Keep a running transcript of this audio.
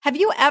Have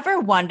you ever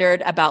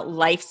wondered about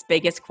life's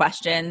biggest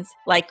questions?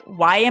 Like,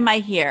 why am I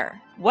here?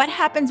 What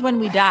happens when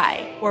we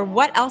die? Or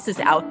what else is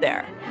out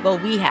there? Well,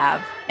 we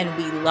have, and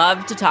we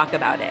love to talk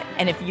about it.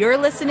 And if you're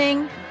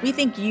listening, we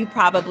think you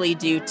probably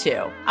do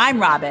too.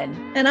 I'm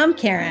Robin. And I'm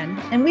Karen.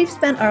 And we've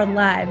spent our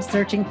lives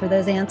searching for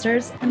those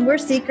answers, and we're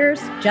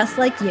seekers just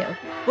like you.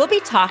 We'll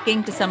be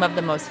talking to some of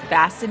the most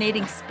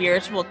fascinating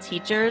spiritual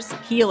teachers,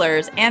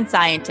 healers, and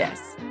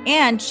scientists,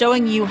 and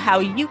showing you how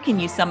you can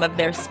use some of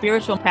their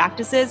spiritual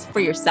practices for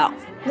yourself.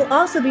 We'll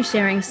also be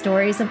sharing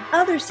stories of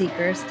other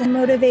seekers to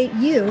motivate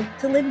you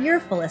to live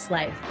your fullest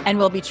life. And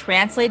we'll be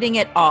translating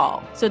it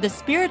all, so the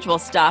spiritual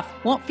stuff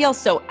won't feel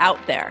so out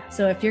there.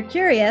 So if you're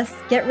curious,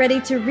 get ready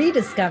to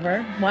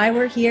rediscover why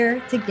we're here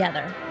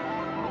together.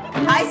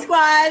 Hi,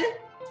 squad.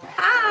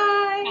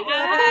 Hi.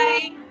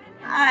 Hi.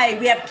 Hi.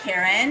 We have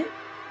Karen.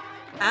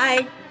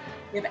 Hi.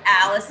 We have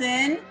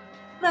Allison.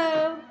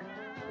 Hello.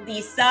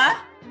 Lisa.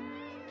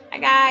 Hi,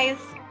 guys.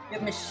 We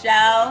have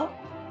Michelle.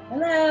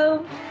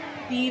 Hello.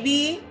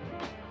 Phoebe.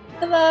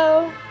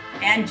 Hello.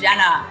 And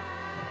Jenna.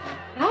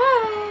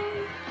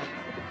 Hi.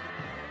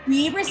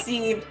 We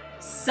received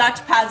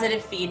such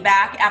positive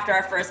feedback after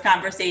our first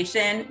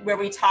conversation where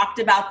we talked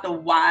about the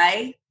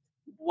why.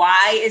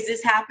 Why is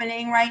this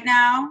happening right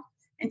now?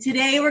 And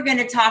today we're going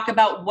to talk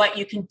about what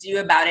you can do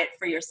about it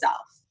for yourself.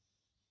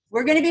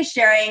 We're going to be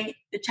sharing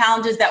the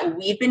challenges that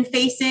we've been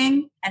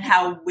facing and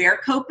how we're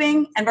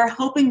coping, and we're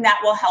hoping that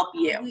will help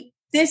you.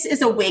 This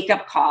is a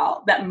wake-up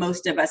call that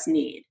most of us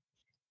need.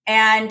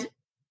 And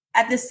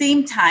at the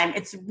same time,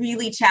 it's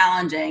really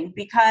challenging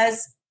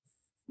because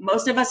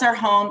most of us are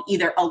home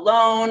either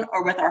alone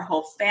or with our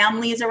whole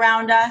families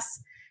around us.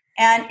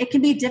 And it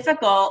can be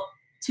difficult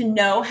to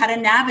know how to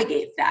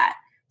navigate that.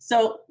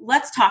 So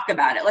let's talk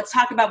about it. Let's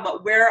talk about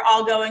what we're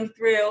all going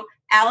through.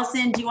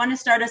 Allison, do you want to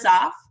start us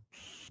off?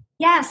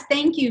 Yes,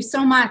 thank you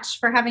so much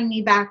for having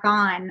me back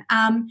on.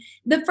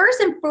 The first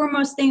and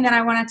foremost thing that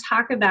I want to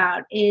talk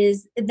about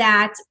is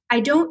that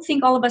I don't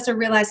think all of us are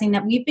realizing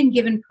that we've been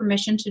given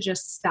permission to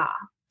just stop.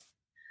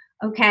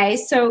 Okay,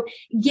 so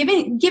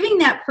giving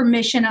that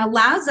permission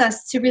allows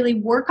us to really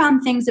work on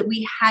things that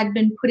we had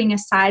been putting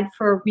aside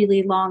for a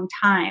really long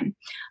time.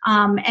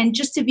 And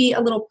just to be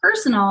a little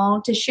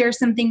personal, to share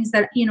some things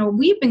that,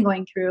 we've been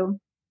going through.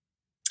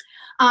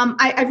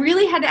 I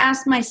really had to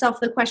ask myself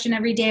the question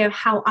every day of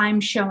how I'm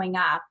showing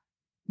up.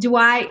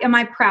 Am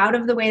I proud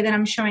of the way that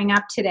I'm showing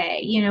up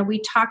today? We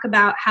talk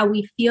about how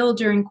we feel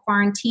during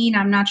quarantine.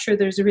 I'm not sure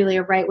there's really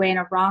a right way and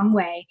a wrong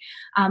way,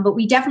 but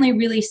we definitely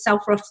really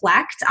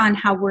self-reflect on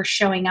how we're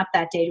showing up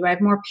that day. Do I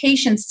have more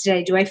patience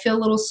today? Do I feel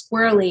a little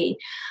squirrely?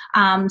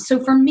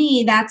 So for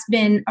me, that's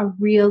been a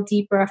real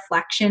deep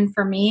reflection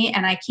for me,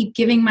 and I keep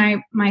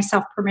giving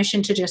myself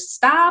permission to just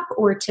stop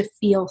or to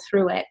feel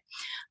through it.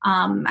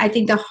 I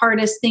think the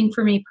hardest thing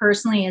for me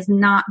personally is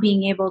not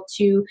being able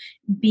to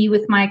be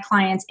with my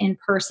clients in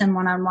person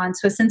one-on-one.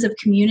 So a sense of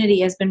community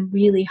has been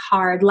really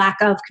hard. Lack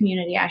of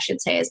community, I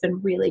should say, has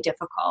been really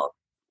difficult.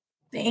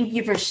 Thank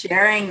you for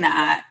sharing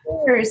that. Of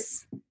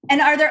course.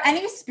 And are there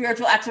any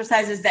spiritual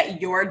exercises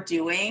that you're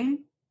doing?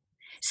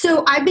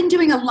 So I've been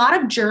doing a lot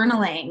of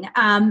journaling.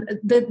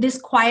 This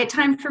quiet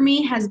time for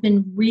me has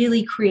been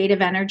really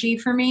creative energy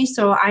for me.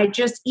 So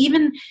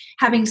even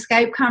having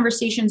Skype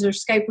conversations or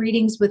Skype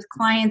readings with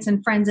clients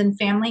and friends and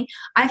family,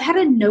 I've had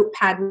a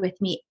notepad with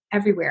me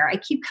everywhere. I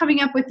keep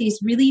coming up with these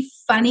really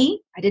funny,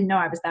 I didn't know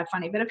I was that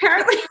funny, but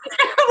apparently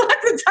I have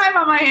lots of time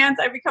on my hands.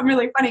 I've become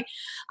really funny.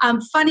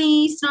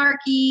 Funny,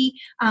 snarky,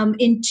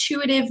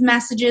 intuitive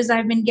messages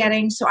I've been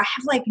getting. So I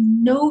have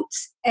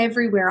notes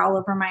everywhere all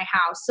over my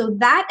house. So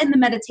that and the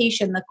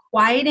meditation, the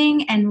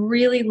quieting and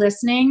really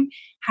listening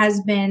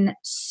has been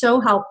so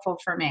helpful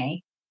for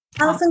me.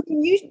 Allison,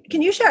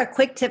 can you share a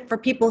quick tip for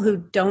people who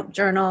don't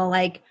journal?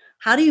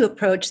 How do you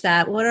approach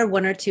that? What are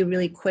one or two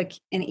really quick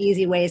and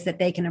easy ways that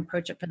they can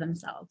approach it for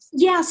themselves?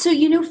 Yeah. So,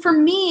 for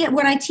me,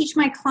 when I teach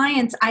my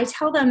clients, I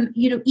tell them,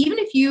 even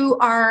if you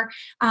are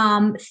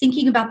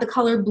thinking about the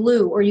color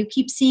blue, or you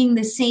keep seeing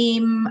the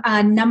same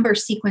number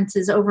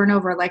sequences over and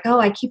over,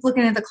 I keep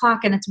looking at the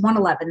clock and it's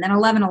 1:11, then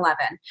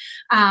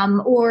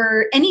 11:11,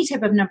 or any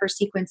type of number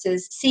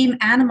sequences, same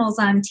animals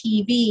on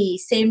TV,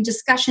 same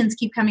discussions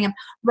keep coming up,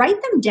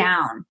 write them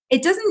down.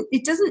 It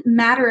doesn't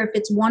matter if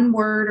it's one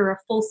word or a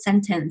full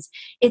sentence.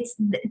 It's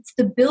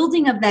the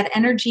building of that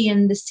energy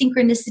and the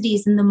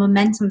synchronicities and the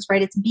momentums,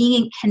 right? It's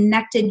being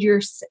connected,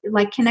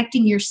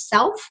 connecting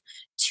yourself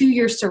to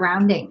your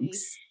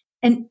surroundings.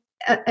 And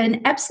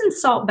an Epsom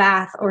salt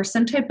bath or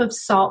some type of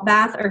salt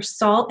bath or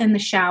salt in the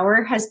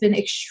shower has been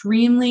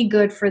extremely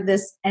good for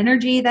this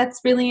energy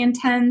that's really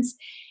intense.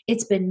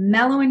 It's been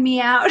mellowing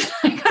me out,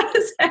 I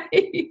gotta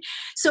say.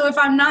 So if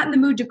I'm not in the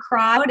mood to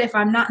cry, if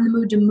I'm not in the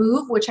mood to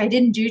move, which I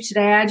didn't do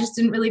today, I just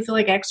didn't really feel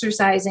like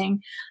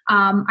exercising.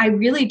 I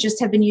really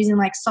just have been using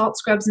salt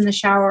scrubs in the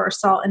shower or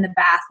salt in the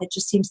bath. It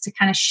just seems to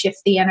kind of shift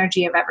the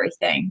energy of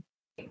everything.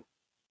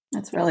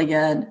 That's really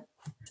good.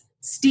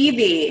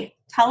 Stevie,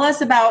 tell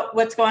us about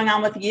what's going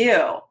on with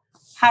you.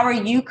 How are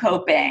you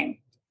coping?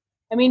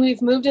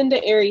 We've moved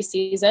into Aries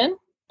season,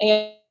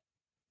 and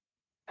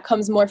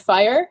comes more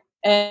fire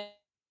and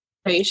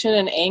motivation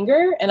and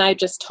anger. And I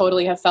just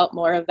totally have felt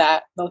more of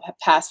that the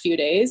past few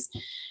days.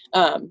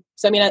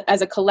 So, I mean,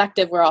 as a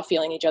collective, we're all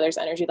feeling each other's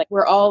energy. Like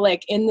we're all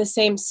like in the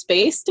same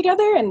space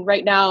together. And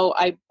right now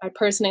I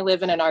personally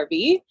live in an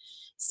RV.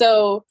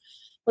 So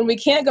when we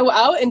can't go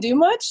out and do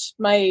much,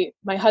 my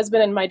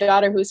husband and my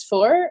daughter, who's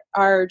 4,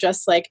 are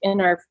just like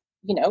in our,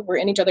 we're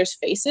in each other's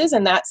faces.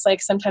 And that's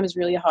like sometimes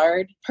really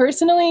hard.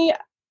 Personally,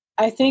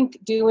 I think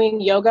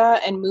doing yoga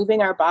and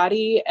moving our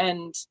body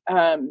and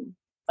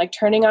like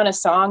turning on a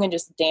song and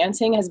just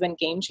dancing has been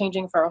game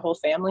changing for our whole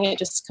family. It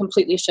just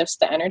completely shifts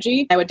the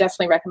energy. I would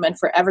definitely recommend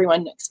for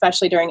everyone,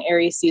 especially during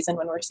Aries season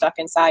when we're stuck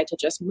inside, to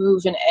just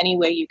move in any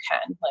way you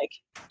can. Like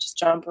just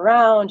jump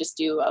around, just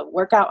do a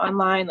workout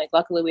online. Like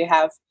luckily we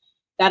have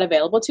that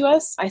available to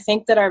us. I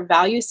think that our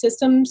value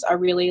systems are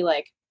really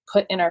like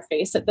put in our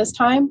face at this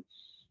time.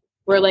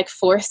 We're like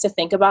forced to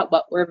think about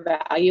what we're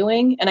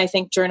valuing. And I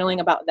think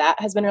journaling about that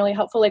has been really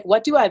helpful. Like,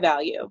 what do I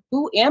value?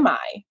 Who am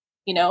I?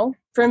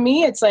 For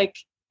me, it's like,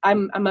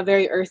 I'm a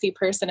very earthy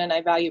person and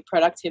I value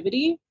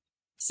productivity.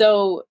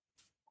 So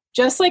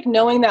just like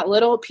knowing that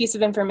little piece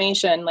of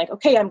information, like,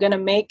 okay, I'm going to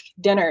make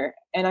dinner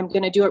and I'm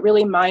going to do it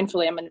really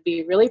mindfully. I'm going to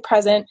be really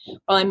present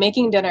while I'm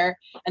making dinner,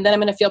 and then I'm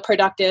going to feel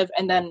productive.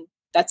 And then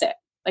that's it.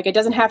 Like, it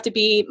doesn't have to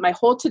be my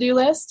whole to-do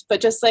list, but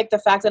just like the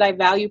fact that I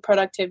value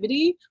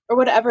productivity or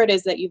whatever it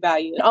is that you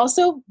value. And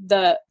also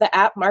the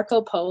app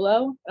Marco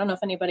Polo. I don't know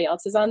if anybody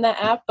else is on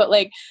that app, but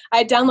like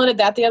I downloaded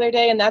that the other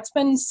day, and that's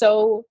been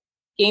so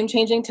game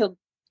changing to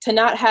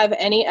not have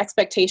any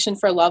expectation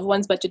for loved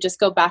ones, but to just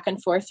go back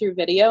and forth through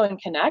video and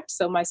connect.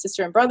 So my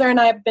sister and brother and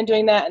I have been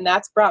doing that, and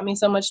that's brought me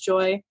so much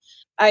joy.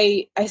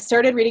 I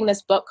started reading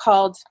this book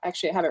called,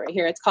 actually I have it right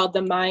here. It's called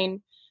The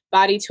Mind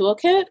Body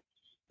Toolkit.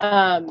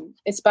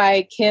 It's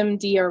by Kim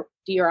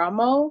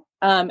Dioramo.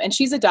 And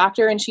she's a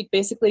doctor, and she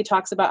basically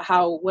talks about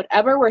how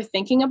whatever we're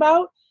thinking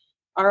about,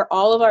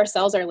 all of our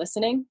cells are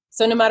listening.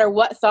 So no matter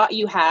what thought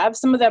you have,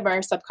 some of them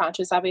are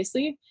subconscious,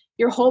 obviously,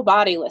 your whole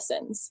body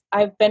listens.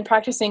 I've been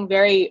practicing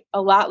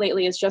a lot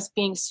lately is just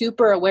being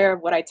super aware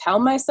of what I tell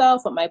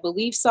myself, what my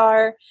beliefs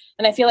are.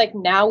 And I feel like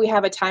now we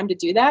have a time to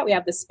do that. We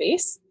have the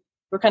space.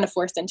 We're kind of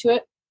forced into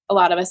it. A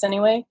lot of us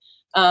anyway.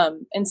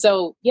 And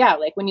so, yeah,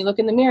 like when you look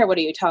in the mirror, what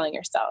are you telling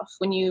yourself?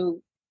 When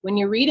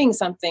you're reading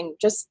something,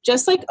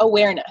 just like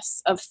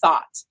awareness of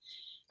thought.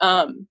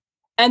 And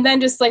then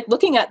just like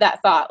looking at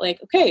that thought, like,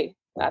 okay,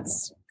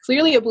 that's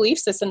clearly a belief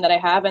system that I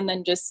have. And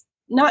then just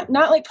not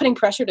like putting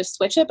pressure to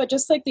switch it, but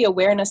just like the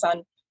awareness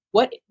on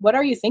what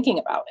are you thinking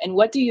about and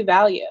what do you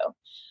value?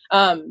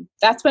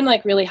 That's been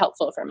like really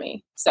helpful for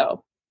me.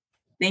 So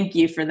thank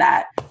you for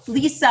that.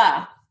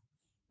 Lisa,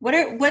 what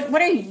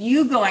are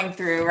you going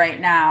through right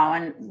now?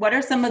 And what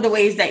are some of the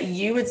ways that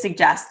you would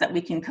suggest that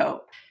we can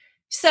cope?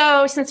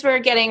 So since we're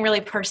getting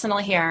really personal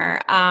here,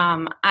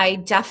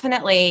 I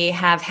definitely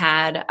have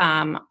had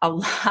a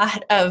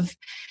lot of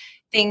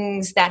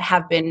things that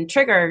have been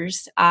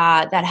triggers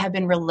that have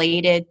been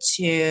related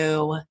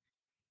to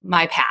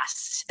my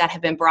past that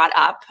have been brought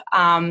up.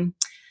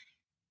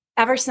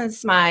 Ever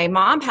since my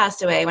mom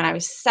passed away when I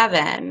was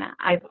 7,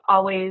 I've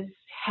always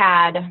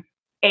had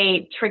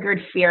a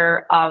triggered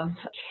fear of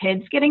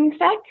kids getting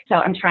sick. So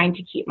I'm trying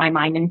to keep my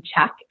mind in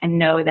check and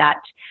know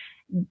that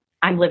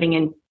I'm living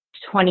in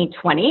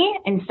 2020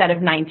 instead of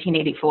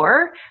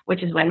 1984,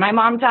 which is when my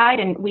mom died.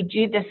 And we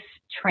do this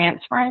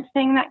transference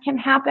thing that can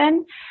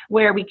happen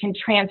where we can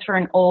transfer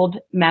an old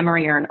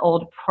memory or an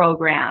old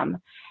program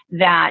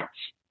that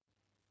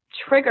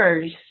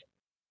triggers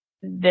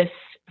this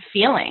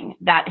feeling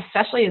that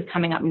especially is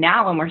coming up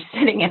now when we're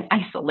sitting in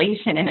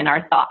isolation and in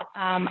our thoughts.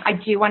 I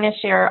do want to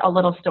share a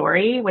little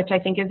story, which I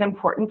think is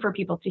important for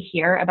people to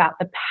hear about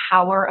the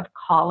power of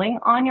calling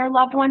on your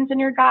loved ones and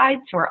your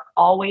guides who are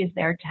always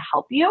there to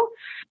help you.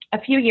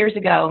 A few years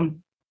ago,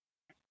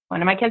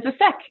 one of my kids was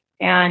sick,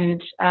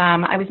 and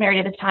I was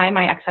married at the time.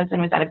 My ex-husband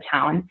was out of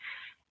town,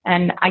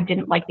 and I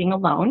didn't like being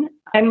alone.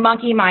 My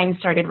monkey mind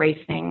started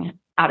racing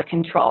out of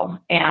control,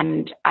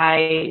 and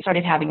I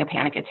started having a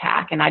panic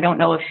attack. And I don't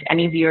know if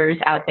any viewers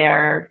out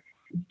there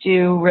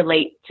do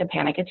relate to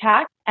panic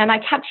attacks. And I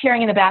kept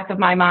hearing in the back of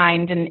my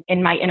mind and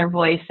in my inner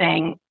voice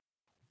saying,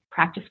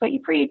 practice what you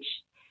preach.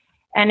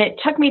 And it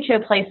took me to a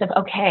place of,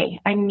 okay,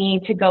 I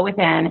need to go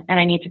within and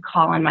I need to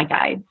call on my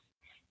guides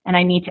and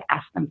I need to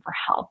ask them for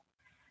help,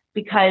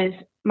 because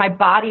my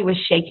body was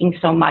shaking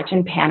so much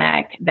in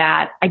panic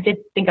that I did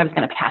think I was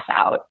going to pass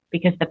out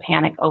because the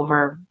panic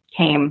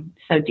overcame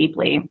so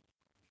deeply.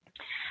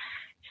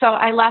 So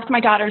I left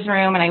my daughter's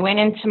room and I went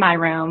into my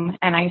room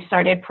and I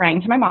started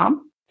praying to my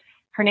mom.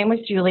 Her name was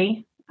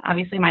Julie.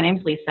 Obviously, my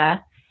name's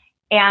Lisa.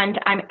 And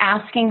I'm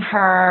asking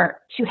her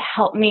to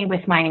help me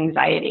with my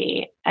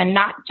anxiety, and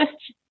not just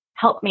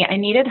help me. I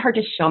needed her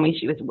to show me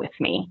she was with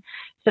me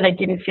so that I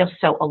didn't feel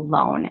so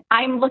alone.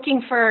 I'm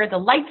looking for the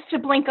lights to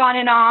blink on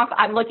and off.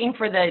 I'm looking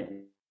for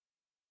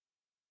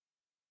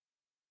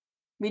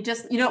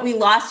we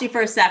lost you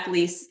for a sec,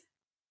 Lisa.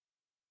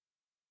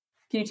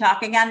 Can you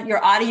talk again?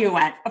 Your audio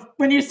went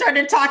when you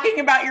started talking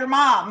about your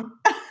mom.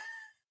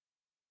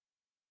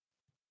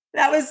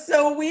 That was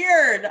so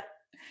weird.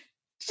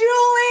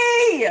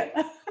 Julie,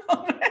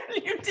 what are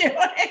you doing?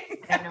 I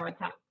don't know what's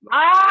happening.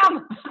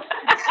 Mom!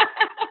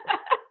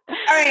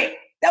 All right.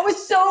 That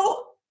was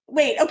so,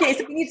 wait, okay,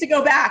 so we need to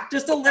go back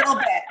just a little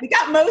bit. We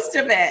got most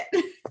of it.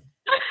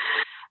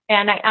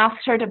 And I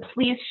asked her to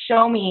please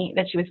show me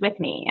that she was with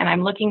me. And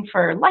I'm looking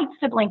for lights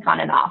to blink on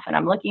and off. And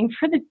I'm looking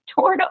for the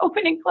door to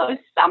open and close,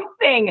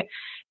 something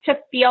to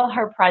feel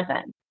her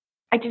presence.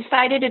 I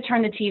decided to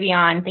turn the TV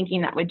on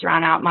thinking that would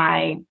drown out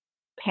my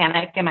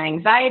panic and my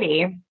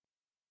anxiety.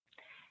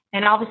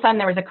 And all of a sudden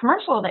there was a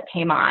commercial that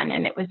came on,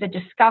 and it was a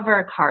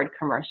Discover card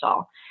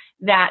commercial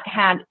that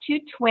had two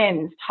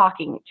twins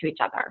talking to each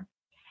other.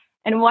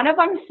 And one of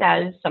them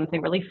says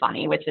something really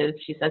funny, which is,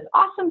 she says,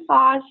 awesome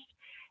sauce.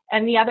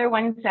 And the other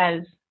one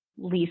says,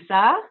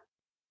 Lisa.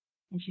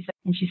 And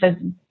she says,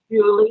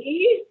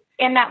 Julie.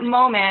 In that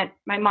moment,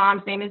 my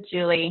mom's name is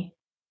Julie.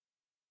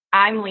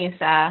 I'm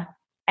Lisa.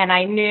 And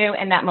I knew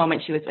in that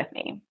moment she was with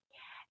me.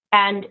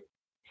 And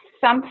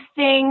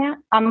something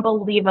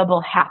unbelievable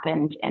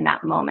happened in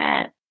that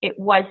moment. It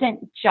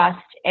wasn't just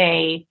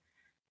a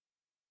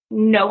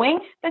knowing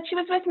that she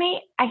was with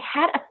me. I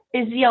had a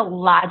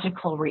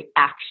physiological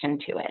reaction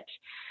to it,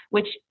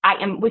 which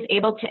was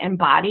able to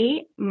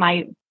embody.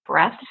 My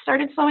breath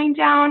started slowing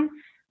down,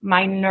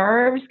 my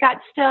nerves got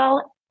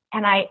still,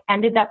 and I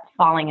ended up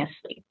falling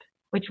asleep,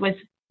 which was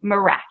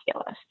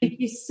miraculous. Thank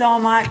you so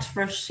much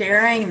for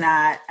sharing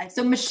that.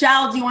 So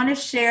Michelle, do you want to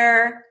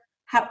share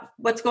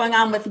what's going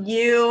on with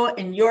you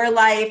in your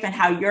life and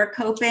how you're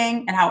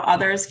coping and how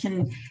others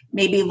can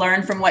maybe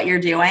learn from what you're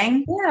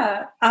doing?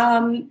 Yeah.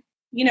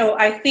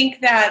 I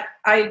think that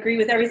I agree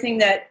with everything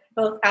that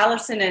both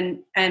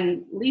Allison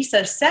and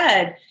Lisa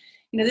said.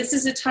 This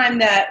is a time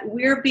that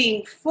we're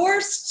being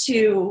forced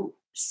to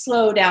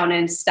slow down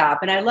and stop.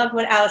 And I love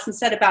what Allison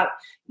said about,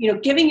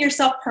 giving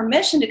yourself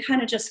permission to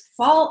kind of just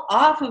fall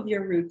off of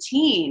your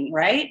routine,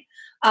 right?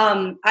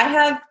 I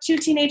have 2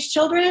 teenage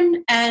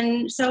children,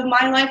 and so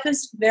my life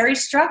is very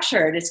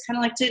structured. It's kind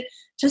of like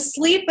to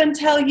sleep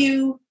until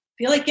you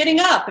feel like getting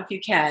up if you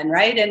can,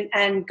 right?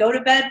 And go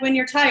to bed when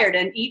you're tired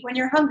and eat when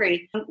you're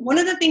hungry. One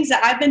of the things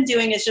that I've been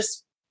doing is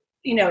just,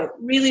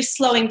 really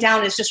slowing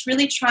down, is just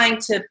really trying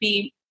to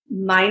be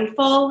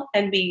mindful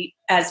and be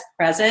as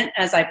present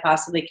as I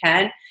possibly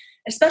can,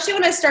 especially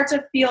when I start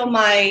to feel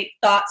my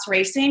thoughts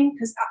racing,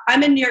 because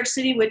I'm in New York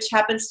City, which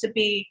happens to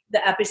be the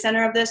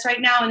epicenter of this right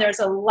now. And there's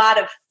a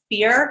lot of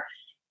fear.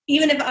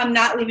 Even if I'm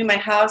not leaving my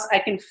house, I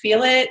can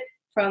feel it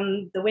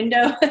from the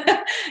window.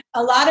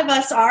 A lot of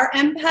us are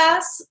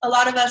empaths. A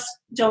lot of us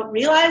don't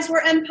realize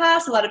we're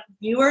empaths. A lot of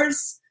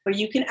viewers, where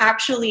you can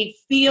actually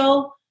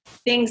feel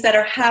things that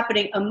are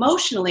happening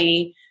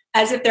emotionally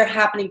as if they're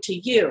happening to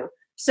you.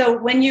 So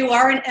when you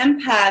are an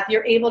empath,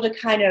 you're able to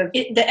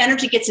the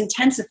energy gets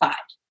intensified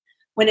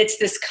when it's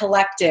this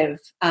collective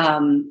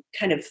kind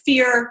of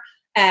fear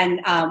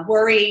and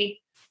worry.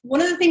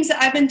 One of the things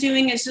that I've been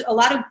doing is a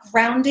lot of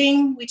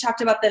grounding. We talked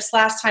about this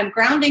last time.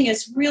 Grounding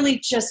is really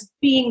just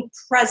being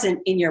present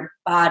in your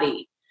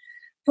body,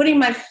 putting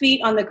my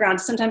feet on the ground.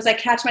 Sometimes I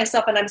catch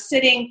myself and I'm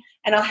sitting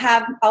and I'll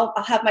have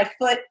my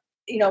foot,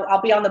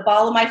 I'll be on the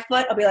ball of my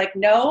foot. I'll be like,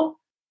 no,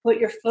 put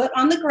your foot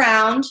on the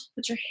ground,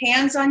 put your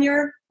hands on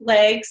your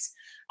legs,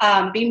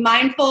 be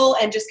mindful,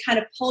 and just kind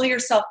of pull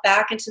yourself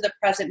back into the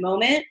present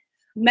moment.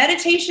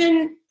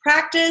 Meditation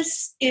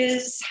practice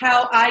is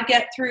how I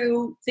get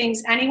through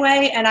things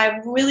anyway, and I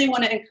really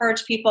want to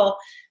encourage people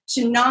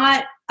to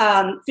not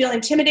feel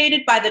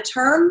intimidated by the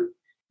term.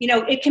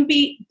 It can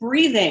be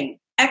breathing,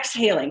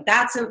 exhaling.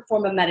 That's a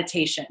form of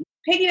meditation.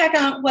 Piggyback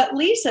on what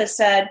Lisa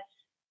said,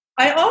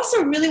 I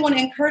also really want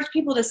to encourage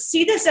people to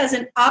see this as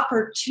an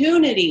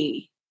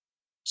opportunity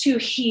to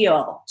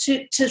heal,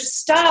 to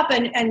stop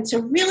and to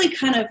really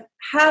kind of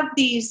have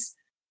these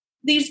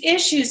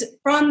issues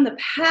from the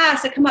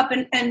past that come up.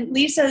 And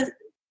Lisa,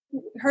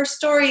 her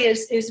story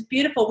is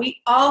beautiful.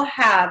 We all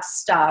have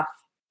stuff,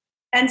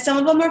 and some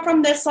of them are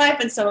from this life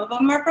and some of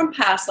them are from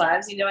past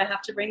lives. I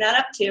have to bring that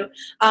up too.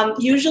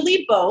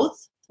 Usually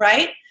both,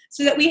 right?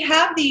 So that we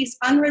have these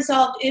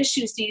unresolved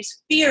issues,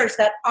 these fears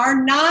that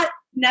are not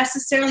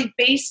necessarily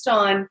based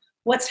on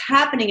what's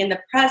happening in the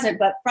present,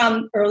 but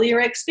from earlier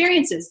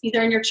experiences,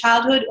 either in your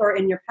childhood or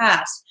in your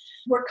past.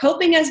 We're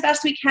coping as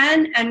best we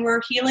can, and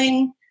we're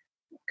healing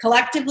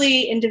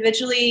collectively,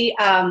 individually,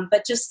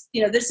 but just,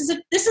 this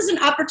is an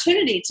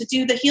opportunity to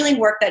do the healing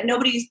work that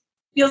nobody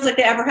feels like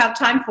they ever have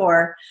time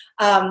for.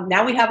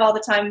 Now we have all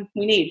the time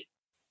we need.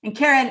 And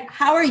Karen,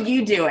 how are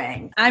you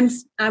doing?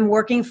 I'm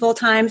working full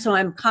time, so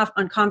I'm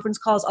on conference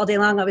calls all day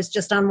long. I was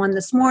just on one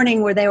this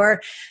morning where they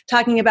were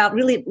talking about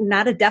really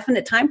not a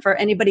definite time for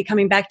anybody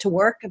coming back to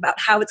work, about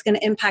how it's going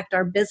to impact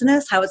our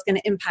business, how it's going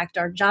to impact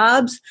our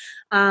jobs.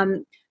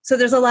 So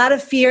there's a lot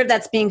of fear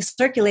that's being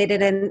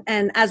circulated.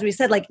 And as we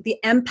said, like the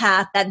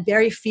empath, that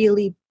very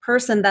feely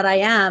person that I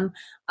am,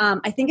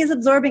 I think is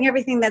absorbing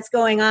everything that's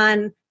going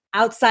on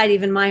outside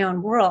even my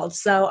own world.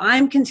 So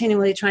I'm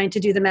continually trying to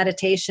do the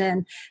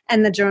meditation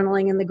and the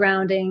journaling and the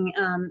grounding.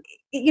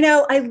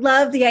 I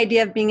love the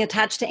idea of being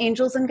attached to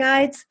angels and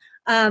guides.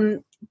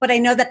 But I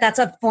know that that's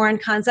a foreign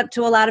concept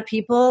to a lot of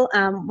people.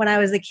 When I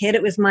was a kid,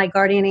 it was my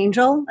guardian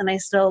angel, and I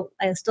still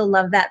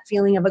love that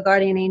feeling of a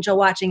guardian angel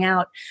watching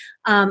out.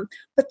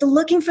 But the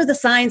looking for the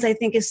signs, I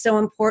think, is so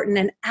important,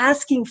 and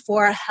asking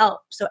for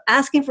help. So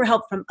asking for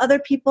help from other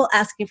people,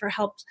 asking for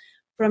help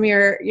from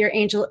your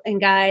angel and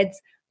guides.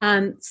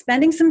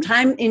 Spending some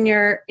time in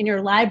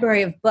your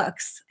library of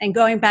books and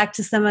going back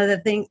to some of the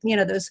things,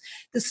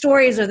 the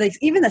stories or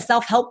even the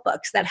self-help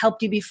books that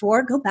helped you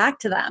before, go back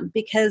to them,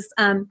 because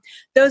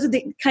those are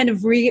the kind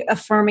of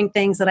reaffirming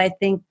things that I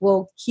think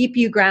will keep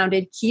you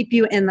grounded, keep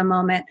you in the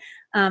moment,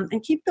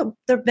 and keep the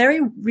very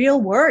real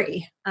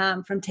worry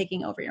from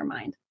taking over your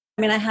mind.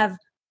 I mean, I have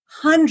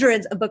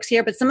hundreds of books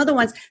here, but some of the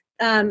ones,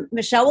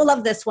 Michelle will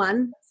love this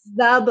one,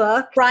 the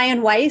book,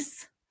 Brian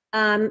Weiss,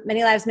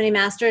 Many Lives, Many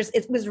Masters.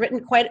 It was written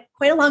quite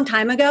a long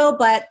time ago,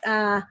 but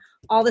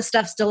all the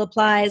stuff still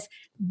applies.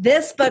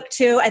 This book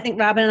too, I think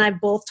Robin and I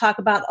both talk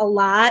about a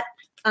lot.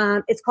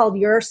 It's called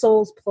Your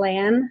Soul's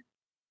Plan.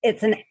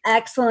 It's an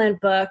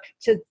excellent book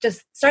to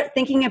just start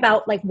thinking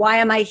about, like, why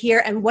am I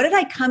here and what did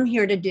I come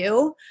here to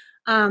do?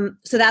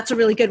 So that's a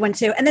really good one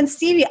too. And then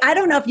Stevie, I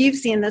don't know if you've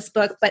seen this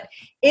book, but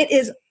it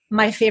is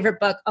my favorite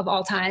book of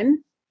all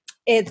time.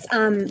 It's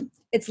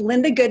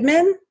Linda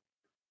Goodman.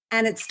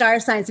 And it's Star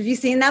Signs. Have you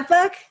seen that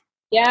book?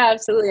 Yeah,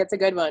 absolutely. It's a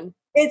good one.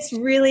 It's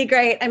really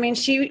great. I mean,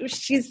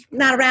 she's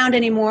not around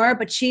anymore,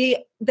 but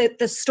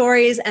the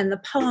stories and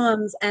the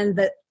poems and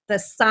the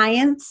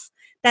science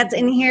that's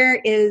in here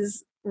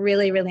is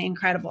really, really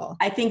incredible.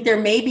 I think there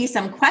may be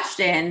some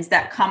questions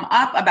that come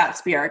up about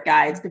spirit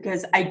guides,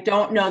 because I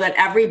don't know that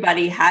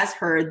everybody has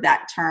heard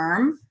that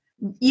term.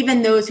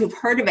 Even those who've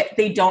heard of it,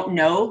 they don't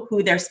know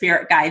who their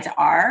spirit guides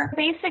are.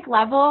 Basic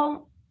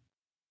level,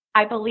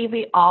 I believe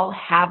we all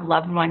have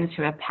loved ones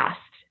who have passed.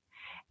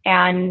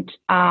 And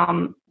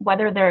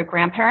whether they're a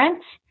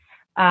grandparent,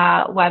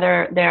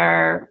 whether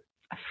they're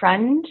a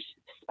friend,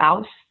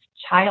 spouse,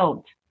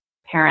 child,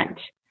 parent,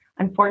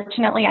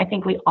 unfortunately, I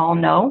think we all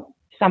know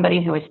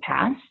somebody who has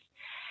passed.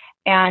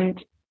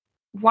 And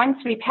once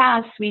we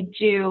pass, we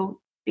do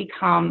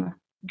become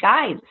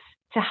guides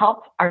to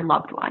help our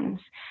loved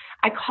ones.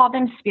 I call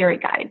them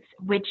spirit guides,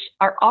 which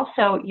are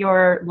also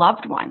your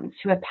loved ones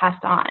who have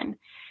passed on.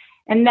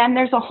 And then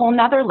there's a whole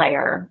nother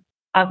layer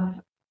of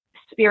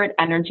spirit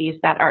energies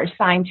that are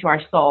assigned to our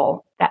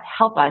soul that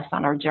help us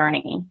on our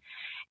journey.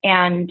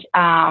 And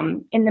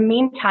in the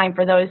meantime,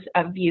 for those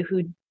of you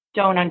who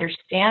don't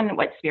understand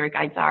what spirit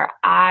guides are,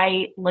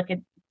 I look at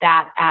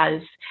that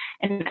as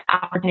an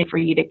opportunity for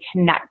you to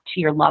connect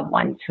to your loved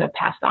ones who have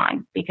passed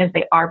on, because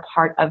they are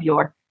part of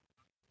your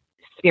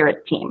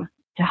spirit team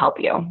to help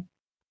you.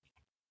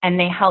 And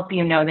they help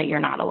you know that you're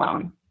not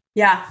alone.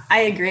 Yeah,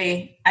 I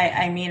agree.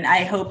 I mean,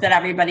 I hope that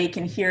everybody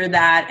can hear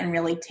that and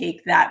really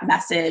take that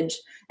message.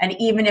 And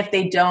even if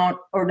they don't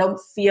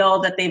feel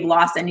that they've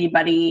lost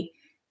anybody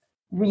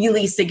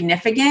really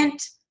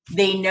significant,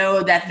 they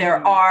know that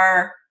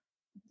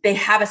they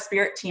have a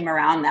spirit team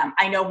around them.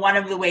 I know one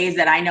of the ways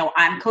that I know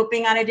I'm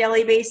coping on a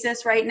daily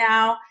basis right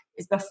now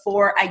is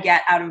before I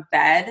get out of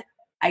bed,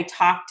 I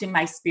talk to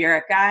my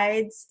spirit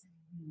guides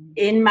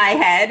in my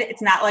head.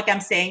 It's not like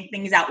I'm saying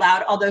things out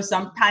loud, although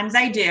sometimes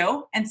I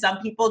do, and some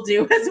people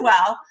do as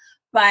well.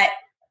 But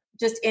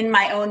just in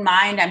my own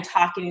mind, I'm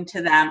talking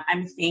to them,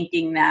 I'm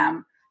thanking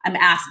them, I'm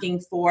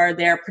asking for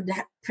their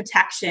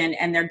protection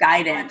and their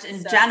guidance.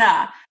 And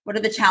Jenna, what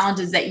are the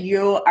challenges that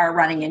you are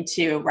running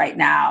into right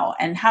now,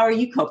 and how are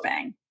you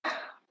coping?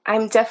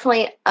 I'm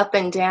definitely up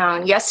and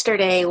down.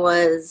 Yesterday I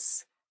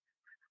was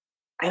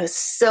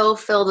so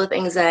filled with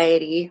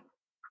anxiety.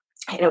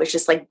 And it was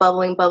just like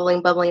bubbling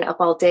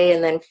up all day.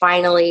 And then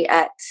finally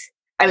I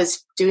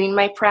was doing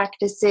my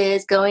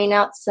practices, going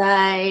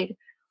outside,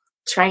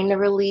 trying to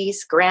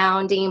release,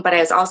 grounding, but I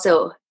was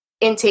also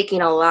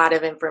intaking a lot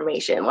of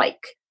information, like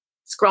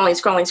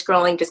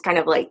scrolling, just kind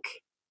of like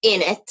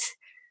in it.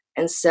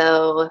 And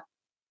so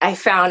I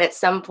found at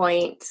some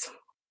point,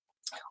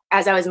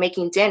 as I was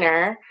making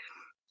dinner,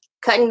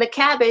 cutting the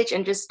cabbage,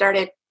 and just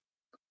started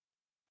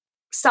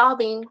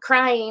sobbing,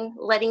 crying,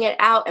 letting it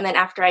out. And then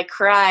after I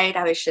cried,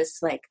 I was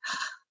just like,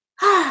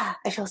 I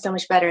feel so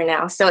much better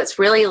now. So it's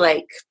really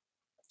like,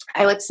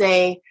 I would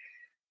say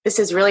this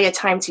is really a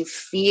time to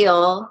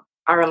feel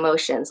our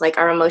emotions. Like,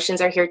 our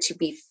emotions are here to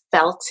be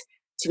felt,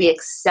 to be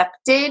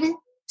accepted,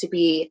 to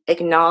be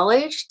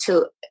acknowledged,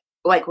 to,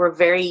 like, we're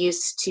very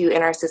used to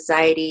in our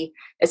society,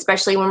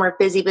 especially when we're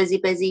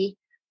busy,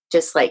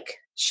 just like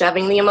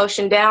shoving the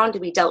emotion down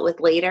to be dealt with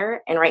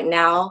later. And right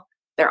now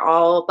they're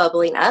all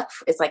bubbling up.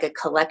 It's like a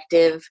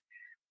collective.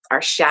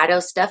 Our shadow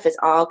stuff is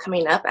all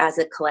coming up as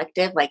a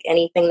collective, like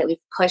anything that we've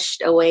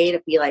pushed away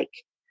to be like,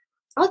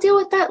 I'll deal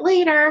with that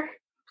later.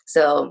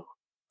 So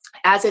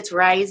as it's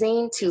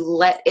rising, to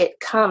let it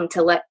come,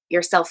 to let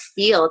yourself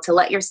feel, to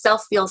let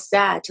yourself feel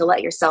sad, to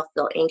let yourself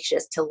feel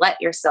anxious, to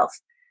let yourself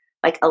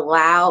like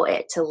allow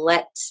it, to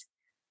let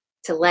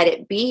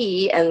it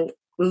be and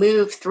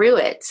move through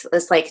it.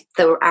 It's like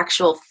the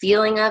actual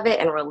feeling of it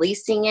and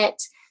releasing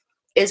it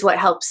is what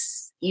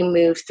helps you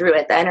move through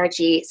it. The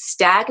energy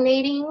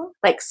stagnating,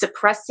 like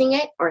suppressing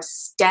it or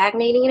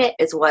stagnating it,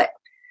 is what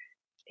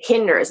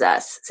hinders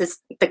us. So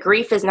the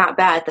grief is not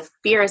bad. The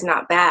fear is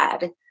not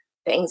bad.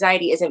 The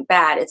anxiety isn't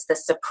bad. It's the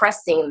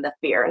suppressing the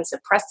fear and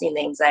suppressing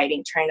the anxiety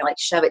and trying to like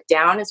shove it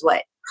down is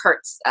what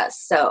hurts us.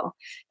 So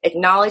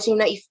acknowledging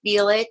that you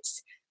feel it,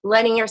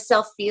 letting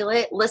yourself feel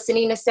it,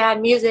 listening to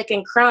sad music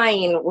and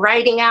crying,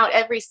 writing out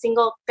every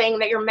single thing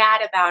that you're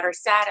mad about or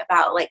sad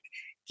about, like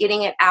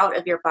getting it out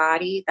of your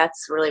body.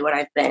 That's really what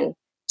I've been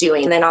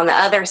doing. And then on the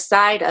other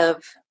side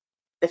of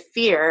the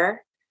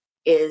fear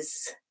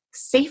is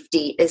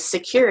safety, is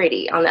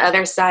security. On the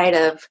other side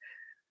of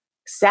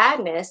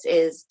sadness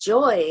is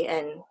joy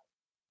and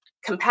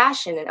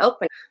compassion and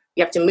openness.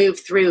 You have to move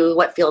through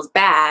what feels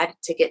bad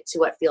to get to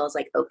what feels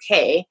like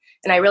okay.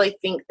 And I really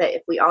think that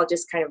if we all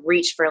just kind of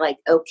reach for like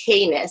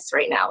okayness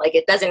right now, like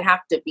it doesn't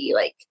have to be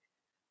like,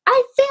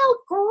 I feel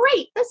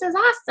great, this is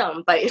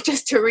awesome, but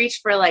just to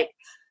reach for like,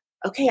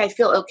 okay, I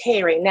feel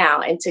okay right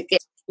now, and to get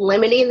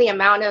limiting the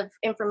amount of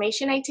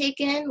information I take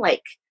in,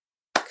 like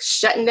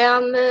shutting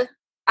down the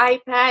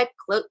iPad,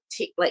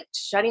 like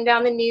shutting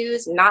down the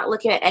news, not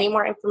looking at any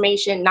more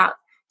information, not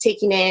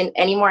taking in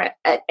any more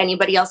at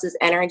anybody else's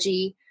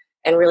energy,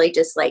 and really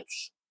just like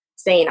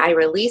saying, I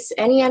release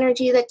any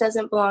energy that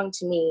doesn't belong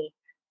to me.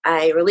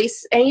 I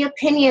release any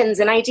opinions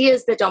and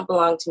ideas that don't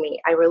belong to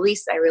me. I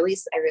release.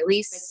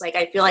 It's like,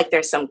 I feel like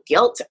there's some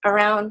guilt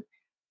around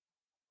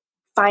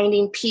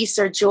finding peace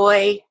or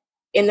joy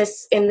in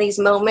these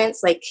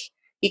moments. Like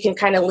you can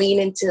kind of lean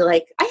into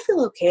like, I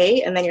feel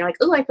okay. And then you're like,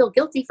 oh, I feel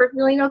guilty for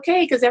feeling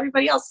okay because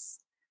everybody else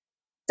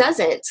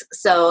doesn't.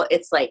 So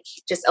it's like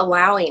just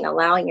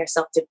allowing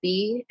yourself to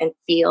be and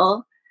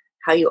feel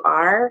how you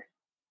are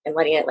and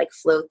letting it like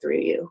flow through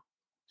you.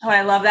 Oh,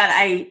 I love that.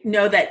 I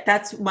know that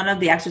that's one of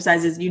the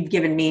exercises you've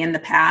given me in the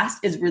past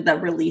is the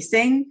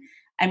releasing.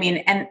 I mean,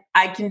 and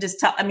I can just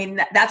tell, I mean,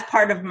 that's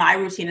part of my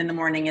routine in the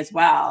morning as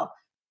well.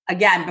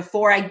 Again,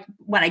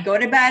 when I go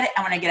to bed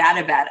and when I get out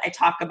of bed, I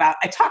talk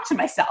to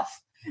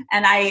myself,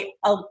 and I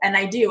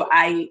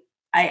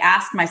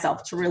ask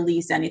myself to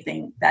release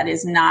anything that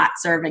is not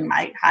serving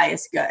my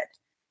highest good.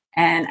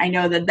 And I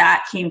know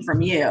that came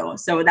from you.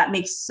 So that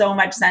makes so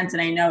much sense.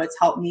 And I know it's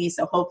helped me.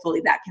 So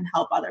hopefully that can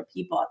help other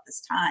people at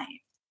this time.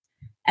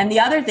 And the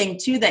other thing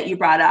too, that you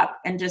brought up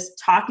and just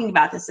talking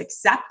about this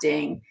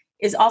accepting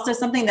is also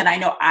something that I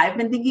know I've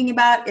been thinking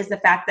about, is the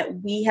fact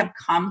that we have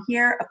come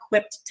here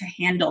equipped to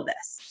handle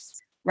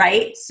this,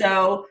 right?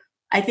 So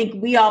I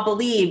think we all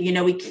believe,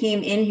 we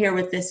came in here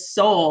with this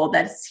soul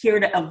that's here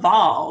to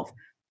evolve.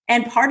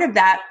 And part of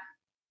that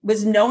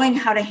was knowing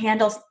how to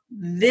handle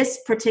this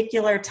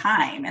particular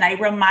time. And I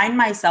remind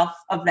myself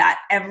of that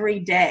every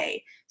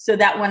day, so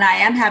that when I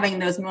am having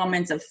those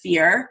moments of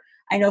fear,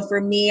 I know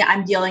for me,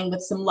 I'm dealing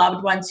with some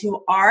loved ones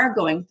who are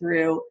going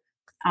through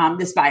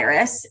this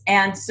virus.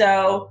 And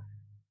so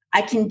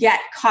I can get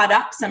caught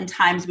up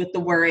sometimes with the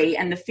worry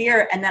and the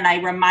fear. And then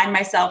I remind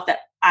myself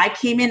that I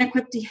came in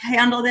equipped to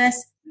handle this.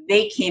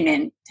 They came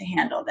in to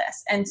handle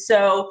this. And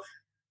so,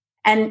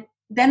 and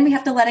then we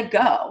have to let it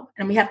go,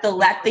 and we have to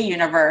let the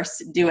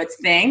universe do its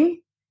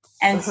thing.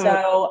 And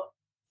so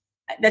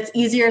that's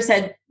easier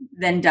said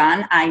than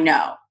done, I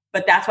know.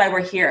 But that's why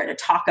we're here, to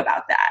talk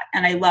about that.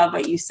 And I love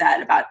what you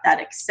said about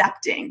that,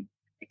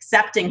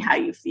 accepting how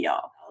you feel.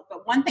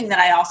 But one thing that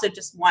I also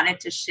just wanted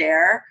to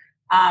share,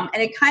 and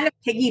it kind of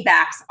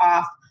piggybacks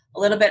off a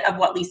little bit of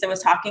what Lisa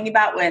was talking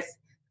about with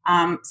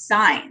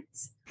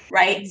signs,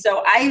 right?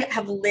 So I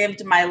have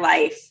lived my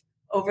life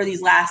over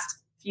these last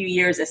few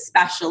years,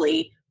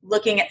 especially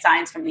looking at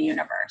signs from the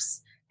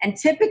universe. And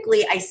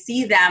typically I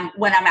see them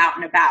when I'm out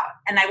and about.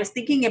 And I was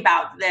thinking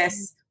about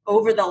this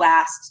over the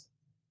last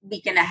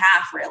week and a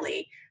half,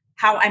 really,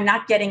 how I'm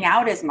not getting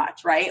out as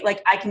much, right?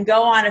 Like I can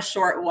go on a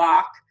short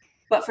walk,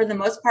 but for the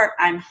most part,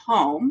 I'm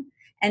home.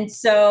 And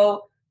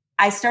so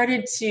I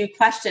started to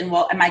question,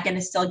 well, am I going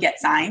to still get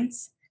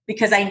signs?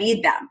 Because I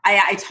need them.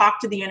 I talk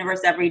to the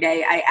universe every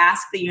day. I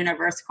ask the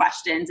universe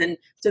questions. And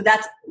so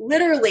that's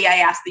literally, I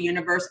ask the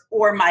universe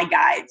or my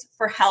guides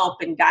for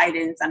help and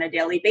guidance on a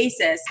daily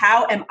basis.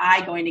 How am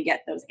I going to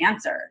get those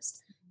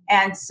answers?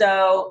 And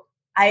so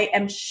I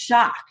am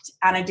shocked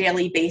on a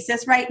daily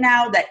basis right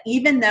now that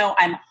even though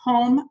I'm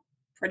home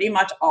pretty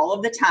much all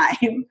of the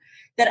time,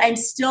 that I'm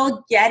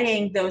still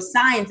getting those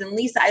signs. And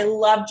Lisa, I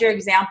loved your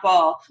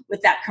example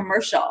with that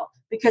commercial,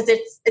 because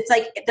it's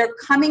like they're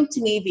coming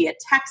to me via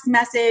text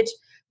message,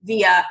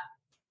 via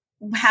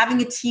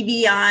having a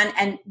TV on,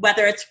 and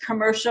whether it's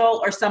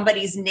commercial or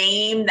somebody's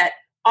name that,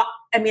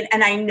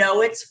 and I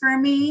know it's for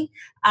me.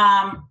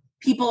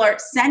 People are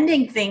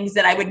sending things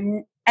that I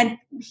would, and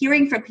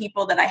hearing from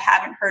people that I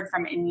haven't heard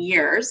from in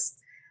years,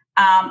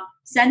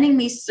 sending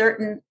me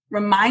certain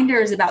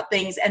reminders about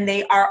things, and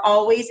they are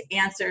always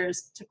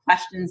answers to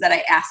questions that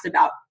I asked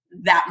about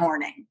that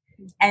morning.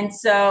 And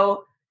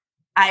so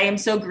I am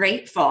so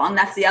grateful. And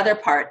that's the other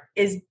part,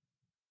 is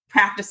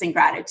practicing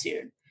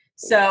gratitude.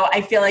 So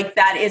I feel like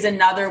that is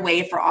another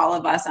way for all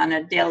of us on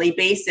a daily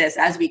basis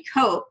as we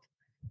cope,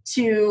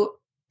 to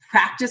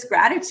practice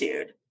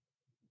gratitude,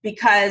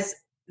 because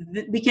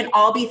we can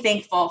all be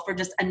thankful for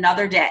just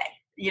another day,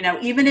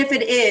 even if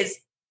it is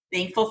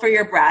thankful for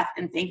your breath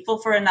and thankful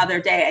for another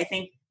day. I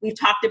think we've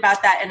talked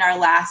about that in our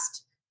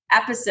last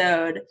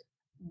episode.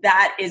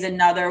 That is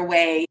another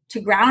way to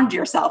ground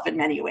yourself in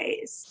many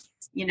ways.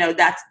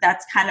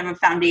 That's kind of a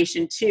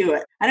foundation too.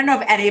 I don't know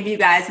if any of you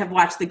guys have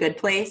watched The Good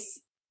Place.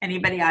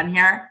 Anybody on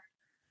here?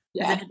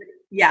 Yeah.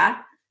 Yeah.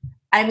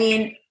 I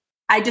mean,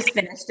 I just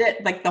finished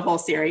it, like the whole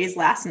series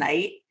last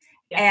night.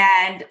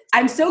 And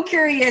I'm so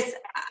curious.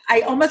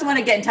 I almost want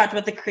to get in touch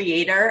with the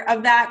creator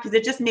of that, because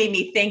it just made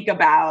me think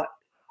about,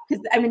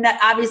 because I mean, that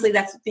obviously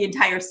that's the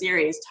entire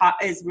series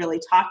is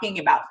really talking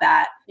about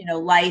that,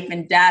 life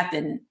and death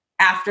and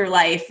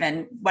afterlife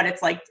and what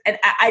it's like. And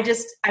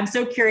I'm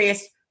so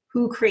curious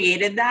who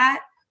created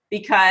that,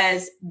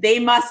 because they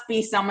must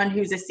be someone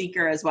who's a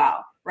seeker as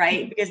well,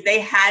 right? Because they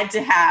had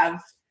to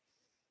have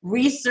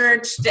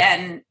researched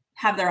and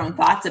have their own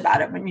thoughts about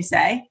it, wouldn't you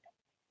say?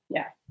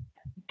 Yeah.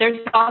 There's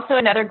also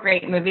another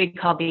great movie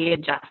called The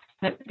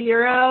Adjustment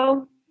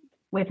Bureau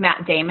with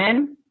Matt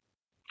Damon.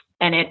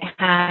 And it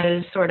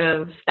has sort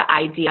of the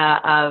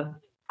idea of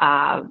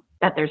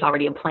that there's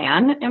already a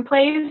plan in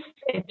place.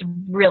 It's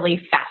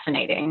really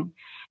fascinating.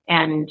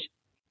 And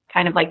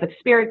kind of like with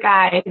spirit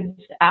guides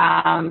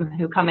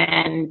who come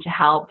in to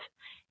help.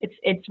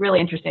 It's really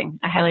interesting.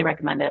 I highly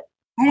recommend it.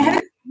 I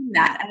haven't seen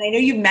that, and I know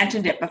you've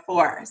mentioned it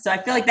before. So I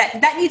feel like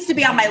that needs to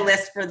be on my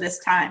list for this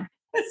time.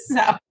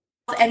 So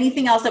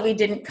anything else that we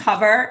didn't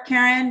cover,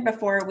 Karen,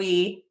 before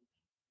we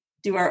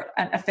do an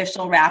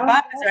official wrap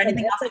up? Is there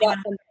anything else that you want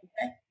to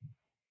say?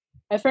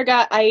 I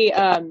forgot.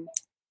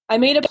 I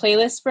made a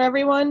playlist for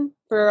everyone,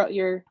 for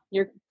your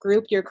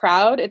group, your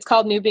crowd. It's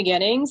called New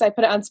Beginnings. I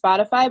put it on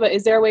Spotify, but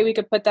is there a way we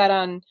could put that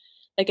on,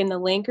 like, in the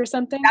link or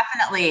something?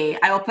 Definitely.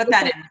 I will put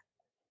that in.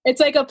 It's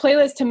like a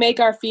playlist to make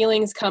our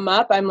feelings come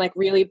up. I'm like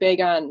really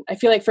big on, I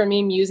feel like for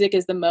me, music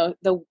is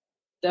the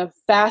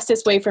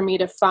fastest way for me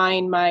to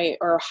find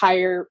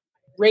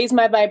raise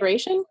my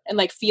vibration and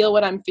like feel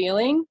what I'm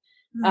feeling.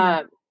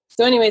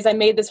 So anyways, I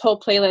made this whole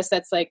playlist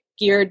that's like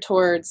geared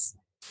towards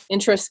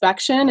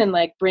introspection and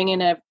like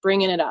bringing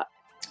it up.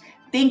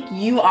 Thank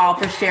you all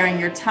for sharing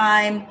your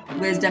time,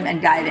 wisdom,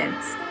 and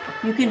guidance.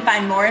 You can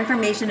find more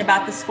information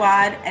about the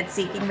squad at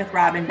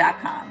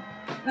seekingwithrobin.com.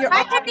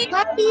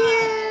 Love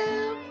you.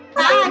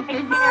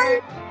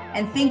 Bye.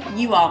 And thank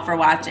you all for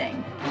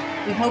watching.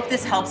 We hope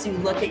this helps you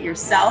look at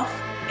yourself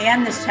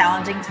and this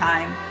challenging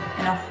time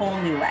in a whole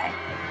new way.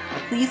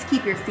 Please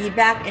keep your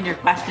feedback and your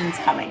questions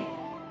coming,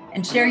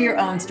 and share your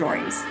own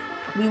stories.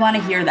 We want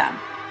to hear them.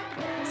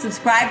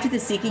 Subscribe to the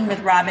Seeking with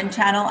Robin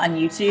channel on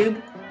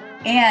YouTube,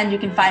 and you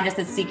can find us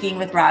at Seeking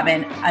with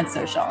Robin on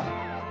social.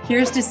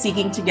 Here's to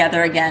seeking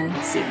together again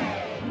soon.